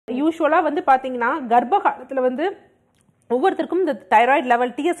யூஸ்வலாக வந்து பார்த்தீங்கன்னா கர்ப்ப காலத்தில் வந்து ஒவ்வொருத்தருக்கும் இந்த தைராய்டு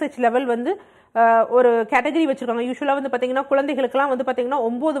லெவல் TSH லெவல் வந்து ஒரு கேட்டகரி வச்சிருக்காங்க. யூஸ்வலாக வந்து பார்த்தீங்கன்னா குழந்தைகளுக்குலாம் வந்து பார்த்தீங்கன்னா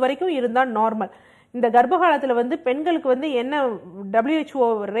 9 வரைக்கும் இருந்தால் நார்மல். இந்த கர்ப்ப காலத்தில் வந்து பெண்களுக்கு வந்து என்ன WHO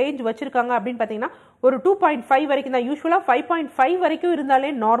ரேஞ்ச் வச்சிருக்காங்க அப்படின்னு பார்த்தீங்கன்னா ஒரு 2.5 வரைக்கும் தான். யூஸ்வலாக 5.5 வரைக்கும் இருந்தாலே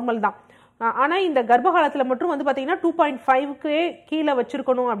நார்மல் தான். ஆனால் இந்த கர்ப்ப காலத்தில் மட்டும் வந்து பார்த்தீங்கன்னா 2.5க்கே கீழே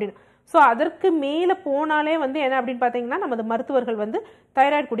வச்சிருக்கணும் அப்படின்னு. ஸோ அதற்கு மேலே போனாலே வந்து என்ன அப்படின்னு பார்த்தீங்கன்னா நமது மருத்துவர்கள் வந்து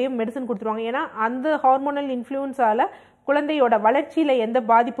தைராய்டு கூடிய மெடிசன் கொடுத்துருவாங்க. ஏன்னா அந்த ஹார்மோனல் இன்ஃப்ளூயன்ஸால குழந்தையோட வளர்ச்சியில எந்த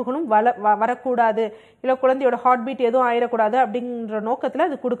பாதிப்புகளும் வரக்கூடாது, இல்லை குழந்தையோட ஹார்ட் பீட் எதுவும் ஆயிடக்கூடாது அப்படின்ற நோக்கத்தில்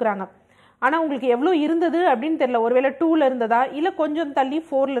அது கொடுக்குறாங்க. ஆனால் உங்களுக்கு எவ்வளோ இருந்தது அப்படின்னு தெரியல. ஒருவேளை 2ல் இருந்ததா இல்லை கொஞ்சம் தள்ளி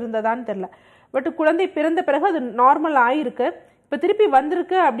 4ல் இருந்ததான்னு தெரியல. பட் குழந்தை பிறந்த பிறகு அது நார்மல் ஆயிருக்கு. இப்போ திருப்பி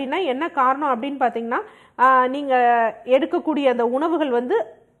வந்திருக்கு அப்படின்னா என்ன காரணம் அப்படின்னு பார்த்தீங்கன்னா நீங்கள் எடுக்கக்கூடிய அந்த உணவுகள் வந்து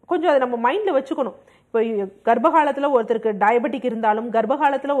கொஞ்சம் அதை நம்ம மைண்டில் வச்சுக்கணும். இப்போ கர்ப்பகாலத்தில் ஒருத்தருக்கு டயபெட்டிக் இருந்தாலும்,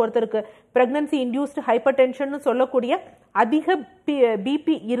 கர்ப்பகாலத்தில் ஒருத்தருக்கு பிரெக்னன்சி இன்டியூஸ்டு ஹைப்பர் டென்ஷன் சொல்லக்கூடிய அதிக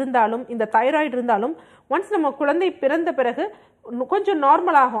பிபி இருந்தாலும், இந்த தைராய்டு இருந்தாலும் ஒன்ஸ் நம்ம குழந்தை பிறந்த பிறகு கொஞ்சம்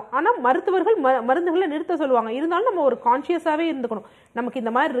நார்மல் ஆகும். ஆனால் மருத்துவர்கள் மருந்துகளை நிறுத்த சொல்லுவாங்க. இருந்தாலும் நம்ம ஒரு கான்சியஸாகவே இருந்துக்கணும். நமக்கு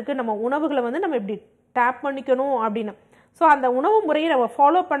இந்த மாதிரி இருக்குது, நம்ம உணவுகளை வந்து நம்ம இப்படி டேப் பண்ணிக்கணும் அப்படின்னு. ஸோ அந்த உணவு முறையை நம்ம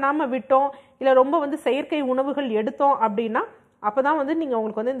ஃபாலோ பண்ணாமல் விட்டோம், இல்லை ரொம்ப வந்து செயற்கை உணவுகள் எடுத்தோம் அப்படின்னா அப்போ தான் வந்து நீங்கள்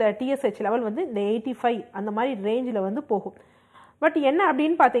உங்களுக்கு வந்து இந்த TSH லெவல் வந்து இந்த 85 அந்த மாதிரி ரேஞ்சில் வந்து போகும். பட் என்ன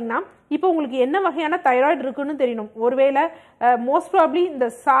அப்படின்னு பார்த்தீங்கன்னா இப்போ உங்களுக்கு என்ன வகையான தைராய்டு இருக்குன்னு தெரியணும். ஒருவேளை மோஸ்ட் ப்ராப்ளி இந்த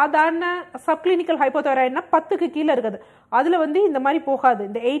சாதாரண சப்கிளினிக்கல் ஹைப்போதைராய்டுனா 10க்கு கீழே இருக்குது, அதில் வந்து இந்த மாதிரி போகாது.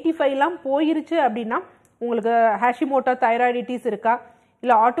 இந்த 85லாம் போயிருச்சு அப்படின்னா உங்களுக்கு ஹாஷிமோட்டோ தைராய்டிட்டிஸ் இருக்கா,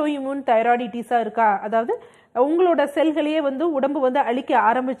 இல்லை ஆட்டோ இம்யூன் தைராய்டிட்டிஸாக இருக்கா, அதாவது உங்களோட செல்களையே வந்து உடம்பு வந்து அழிக்க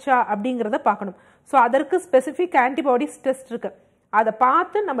ஆரம்பிச்சா அப்படிங்கிறத பார்க்கணும். ஸோ அதற்கு ஸ்பெசிஃபிக் ஆன்டிபாடிஸ் டெஸ்ட் இருக்கு. அதை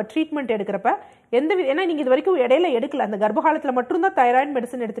பார்த்து நம்ம ட்ரீட்மெண்ட் எடுக்கிறப்ப ஏன்னா நீங்கள் இது வரைக்கும் இடையில எடுக்கல, அந்த கர்ப்பகாலத்தில் மட்டும்தான் தைராய்டு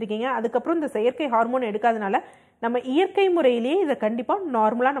மெடிசன் எடுத்திருக்கீங்க. அதுக்கப்புறம் இந்த செயற்கை ஹார்மோன் எடுக்காதனால நம்ம இயற்கை முறையிலேயே இதை கண்டிப்பாக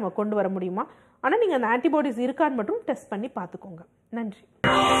நார்மலாக நம்ம கொண்டு வர முடியுமா. ஆனால் நீங்கள் அந்த ஆன்டிபாடிஸ் இருக்கான்னு மட்டும் டெஸ்ட் பண்ணி பார்த்துக்கோங்க. நன்றி.